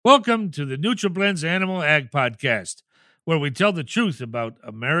Welcome to the NutriBlends Animal Ag Podcast, where we tell the truth about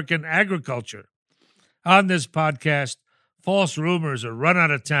American agriculture. On this podcast, false rumors are run out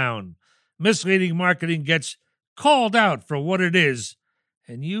of town, misleading marketing gets called out for what it is,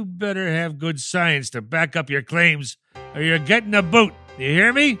 and you better have good science to back up your claims or you're getting a boot. You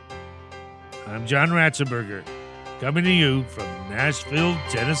hear me? I'm John Ratzenberger, coming to you from Nashville,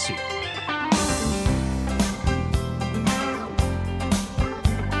 Tennessee.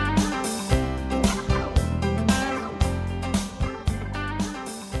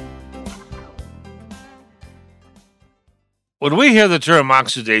 When we hear the term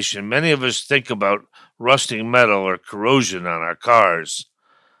oxidation, many of us think about rusting metal or corrosion on our cars.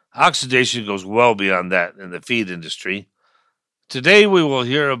 Oxidation goes well beyond that in the feed industry. Today we will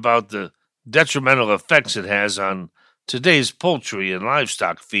hear about the detrimental effects it has on today's poultry and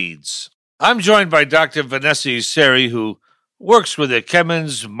livestock feeds. I'm joined by Dr. Vanessa Usseri, who works with the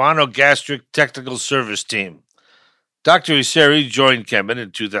Kemin's Monogastric Technical Service Team. Dr. Usseri joined Kemin in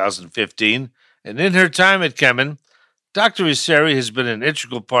 2015, and in her time at Kemin, Dr. Usseri has been an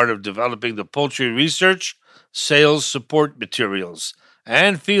integral part of developing the poultry research, sales support materials,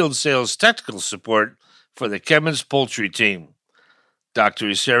 and field sales technical support for the Kemin's poultry team. Dr.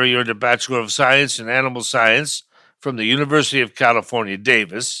 Usseri earned a Bachelor of Science in Animal Science from the University of California,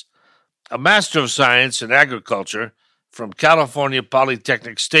 Davis, a Master of Science in Agriculture from California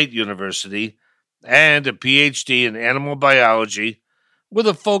Polytechnic State University, and a PhD in Animal Biology with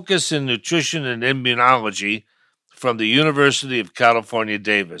a focus in nutrition and immunology from the University of California,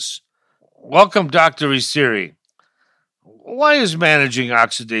 Davis. Welcome, Dr. Usseri. Why is managing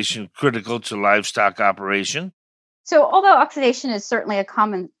oxidation critical to livestock operation? So, although oxidation is certainly a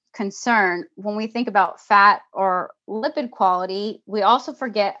common concern, when we think about fat or lipid quality, we also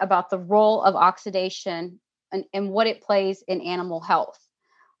forget about the role of oxidation and what it plays in animal health.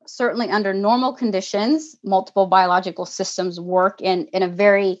 Certainly, under normal conditions, multiple biological systems work in a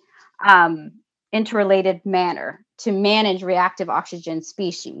very interrelated manner to manage reactive oxygen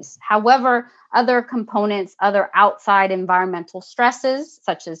species. However, other components, other outside environmental stresses,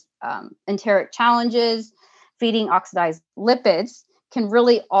 such as enteric challenges, feeding oxidized lipids, can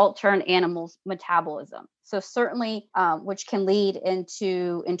really alter an animal's metabolism. So certainly, which can lead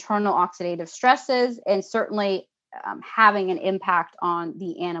into internal oxidative stresses and certainly having an impact on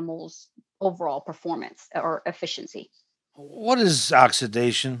the animal's overall performance or efficiency. What is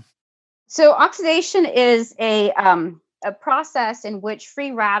oxidation? So oxidation is a process in which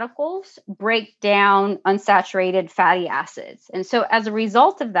free radicals break down unsaturated fatty acids. And so as a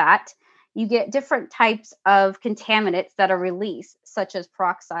result of that, you get different types of contaminants that are released, such as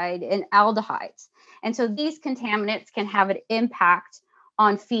peroxide and aldehydes. And so these contaminants can have an impact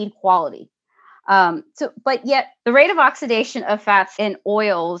on feed quality. But yet the rate of oxidation of fats and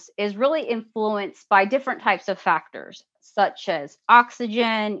oils is really influenced by different types of factors, such as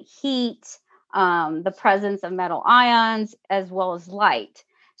oxygen, heat, the presence of metal ions, as well as light.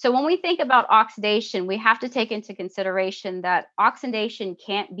 So when we think about oxidation, we have to take into consideration that oxidation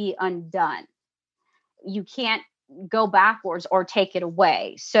can't be undone. You can't go backwards or take it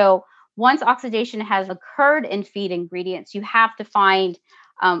away. So once oxidation has occurred in feed ingredients, you have to find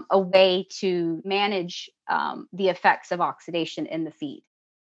a way to manage the effects of oxidation in the feed.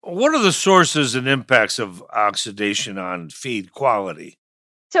 What are the sources and impacts of oxidation on feed quality?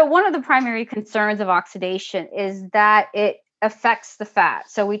 So one of the primary concerns of oxidation is that it affects the fat.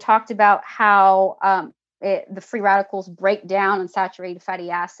 So we talked about how the free radicals break down unsaturated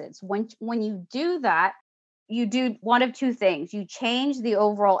fatty acids. When you do that, you do one of two things. You change the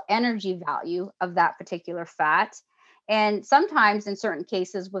overall energy value of that particular fat. And sometimes in certain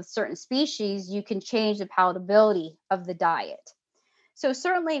cases with certain species, you can change the palatability of the diet. So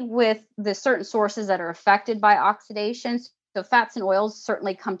certainly with the certain sources that are affected by oxidation, so fats and oils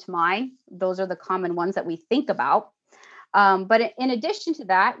certainly come to mind. Those are the common ones that we think about. But in addition to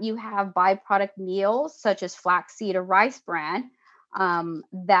that, you have byproduct meals such as flaxseed or rice bran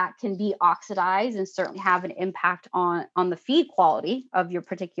that can be oxidized and certainly have an impact on the feed quality of your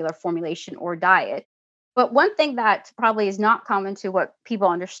particular formulation or diet. But one thing that probably is not common to what people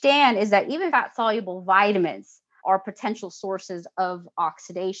understand is that even fat-soluble vitamins are potential sources of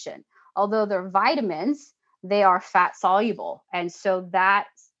oxidation. Although they're vitamins, they are fat-soluble. And so that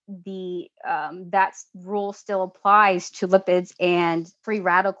rule still applies to lipids and free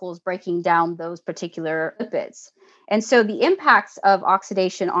radicals breaking down those particular lipids. And so the impacts of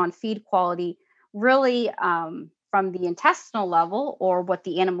oxidation on feed quality really from the intestinal level or what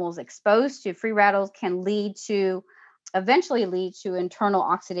the animal is exposed to, free radicals can eventually lead to internal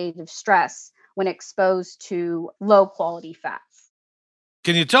oxidative stress when exposed to low quality fats.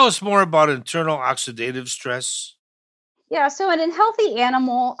 Can you tell us more about internal oxidative stress? Yeah, so in a healthy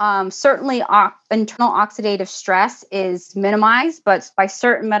animal, certainly internal oxidative stress is minimized, but by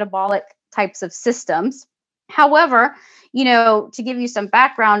certain metabolic types of systems. However, to give you some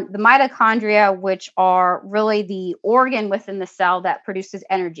background, the mitochondria, which are really the organ within the cell that produces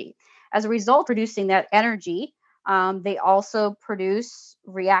energy, as a result of producing that energy, they also produce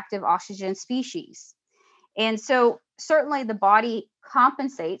reactive oxygen species. And so, certainly, the body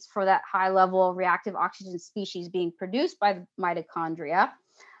compensates for that high level of reactive oxygen species being produced by the mitochondria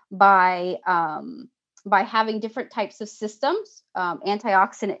by by having different types of systems,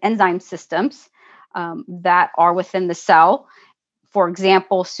 antioxidant enzyme systems that are within the cell. For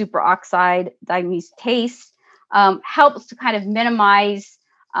example, superoxide dismutase helps to kind of minimize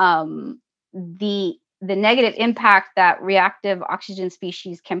the negative impact that reactive oxygen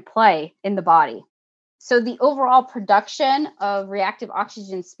species can play in the body. So the overall production of reactive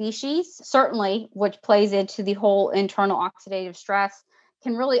oxygen species, certainly, which plays into the whole internal oxidative stress,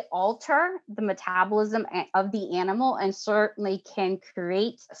 can really alter the metabolism of the animal and certainly can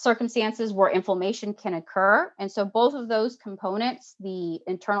create circumstances where inflammation can occur. And so both of those components, the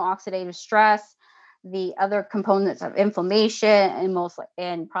internal oxidative stress, the other components of inflammation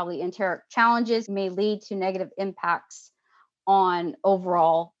and probably enteric challenges may lead to negative impacts on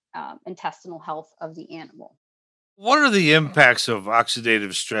overall intestinal health of the animal. What are the impacts of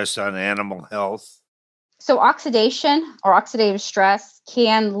oxidative stress on animal health? So, oxidation or oxidative stress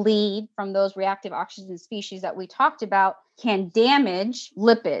can lead from those reactive oxygen species that we talked about, can damage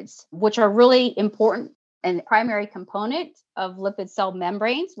lipids, which are really important and primary component of lipid cell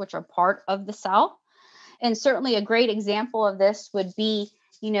membranes, which are part of the cell. And certainly a great example of this would be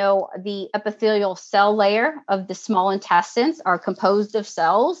the epithelial cell layer of the small intestines are composed of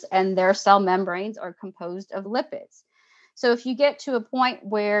cells, and their cell membranes are composed of lipids. So if you get to a point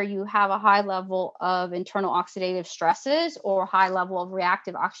where you have a high level of internal oxidative stresses or high level of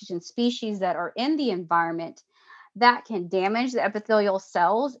reactive oxygen species that are in the environment, that can damage the epithelial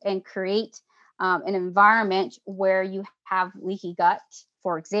cells and create an environment where you have leaky gut,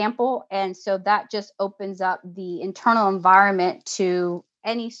 for example. And so that just opens up the internal environment to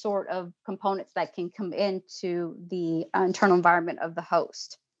any sort of components that can come into the internal environment of the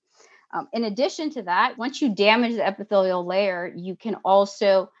host. In addition to that, once you damage the epithelial layer, you can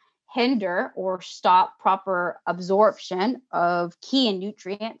also hinder or stop proper absorption of key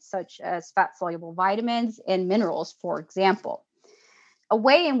nutrients such as fat soluble vitamins and minerals, for example. A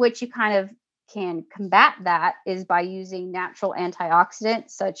way in which you kind of can combat that is by using natural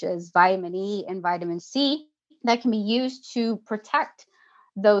antioxidants such as vitamin E and vitamin C that can be used to protect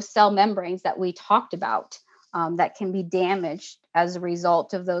those cell membranes that we talked about that can be damaged as a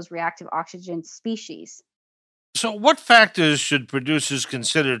result of those reactive oxygen species. So, what factors should producers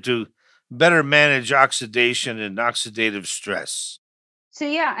consider to better manage oxidation and oxidative stress? So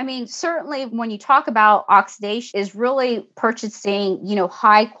yeah, I mean, certainly when you talk about oxidation, is really purchasing,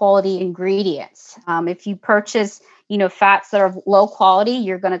 high quality ingredients. If you purchase, fats that are low quality,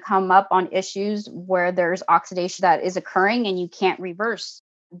 you're going to come up on issues where there's oxidation that is occurring and you can't reverse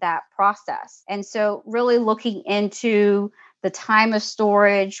that process. And so really looking into the time of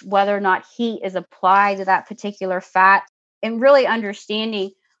storage, whether or not heat is applied to that particular fat, and really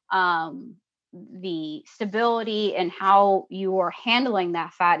understanding the stability and how you are handling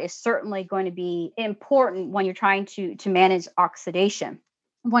that fat is certainly going to be important when you're trying to manage oxidation.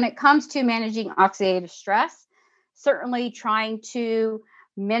 When it comes to managing oxidative stress, certainly trying to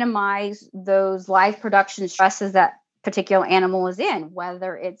minimize those live production stresses that particular animal is in,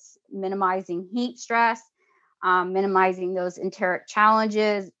 whether it's minimizing heat stress, minimizing those enteric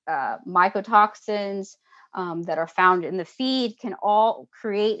challenges, mycotoxins, that are found in the feed can all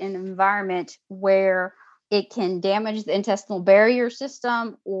create an environment where it can damage the intestinal barrier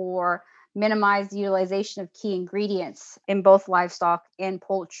system or minimize the utilization of key ingredients in both livestock and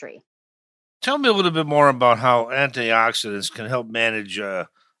poultry. Tell me a little bit more about how antioxidants can help manage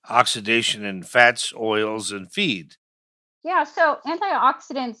oxidation in fats, oils, and feed. Yeah, so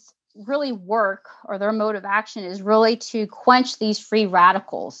antioxidants really work, or their mode of action is really to quench these free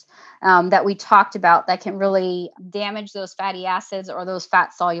radicals that we talked about that can really damage those fatty acids or those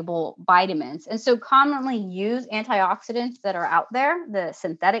fat soluble vitamins. And so, commonly used antioxidants that are out there, the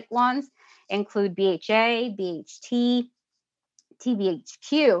synthetic ones, include BHA, BHT,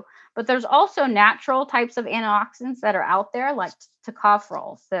 TBHQ, but there's also natural types of antioxidants that are out there, like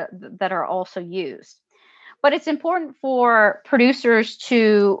tocopherols, that are also used. But it's important for producers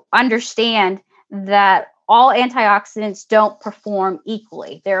to understand that all antioxidants don't perform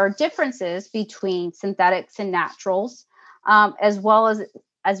equally. There are differences between synthetics and naturals. as well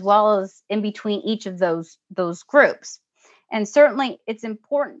as in between each of those groups. And certainly, it's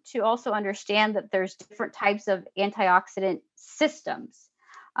important to also understand that there's different types of antioxidant systems.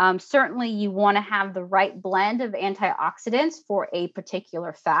 Certainly, you want to have the right blend of antioxidants for a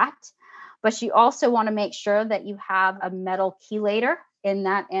particular fat, but you also want to make sure that you have a metal chelator in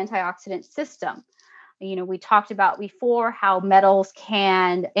that antioxidant system. We talked about before how metals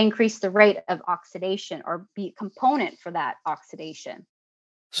can increase the rate of oxidation or be a component for that oxidation.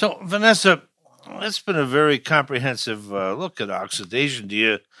 So, Vanessa, that's been a very comprehensive look at oxidation. Do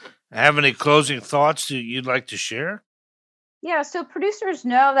you have any closing thoughts that you'd like to share? Yeah, so producers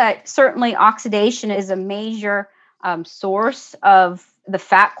know that certainly oxidation is a major source of the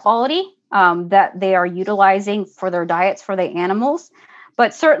fat quality that they are utilizing for their diets for the animals.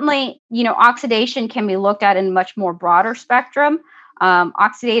 But certainly, oxidation can be looked at in a much more broader spectrum.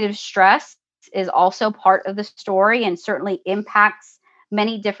 Oxidative stress is also part of the story and certainly impacts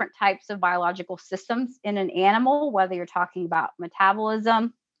many different types of biological systems in an animal, whether you're talking about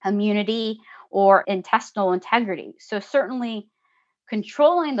metabolism, immunity, or intestinal integrity. So certainly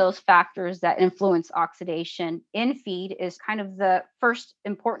controlling those factors that influence oxidation in feed is kind of the first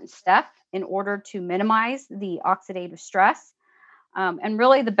important step in order to minimize the oxidative stress. And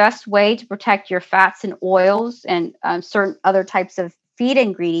really the best way to protect your fats and oils and certain other types of feed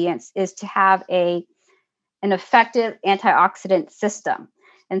ingredients is to have an effective antioxidant system.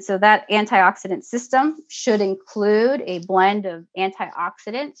 And so that antioxidant system should include a blend of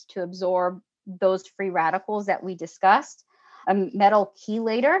antioxidants to absorb those free radicals that we discussed, a metal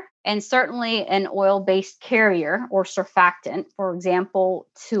chelator, and certainly an oil-based carrier or surfactant, for example,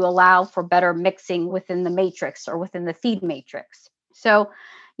 to allow for better mixing within the matrix or within the feed matrix. So,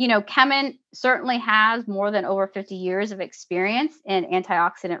 Kemin certainly has more than over 50 years of experience in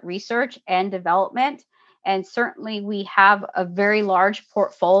antioxidant research and development. And certainly we have a very large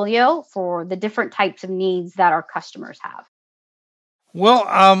portfolio for the different types of needs that our customers have.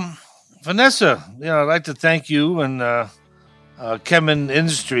 Well, Vanessa, I'd like to thank you and Kemin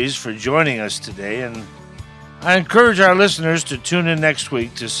Industries for joining us today. And I encourage our listeners to tune in next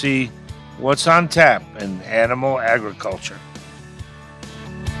week to see what's on tap in animal agriculture.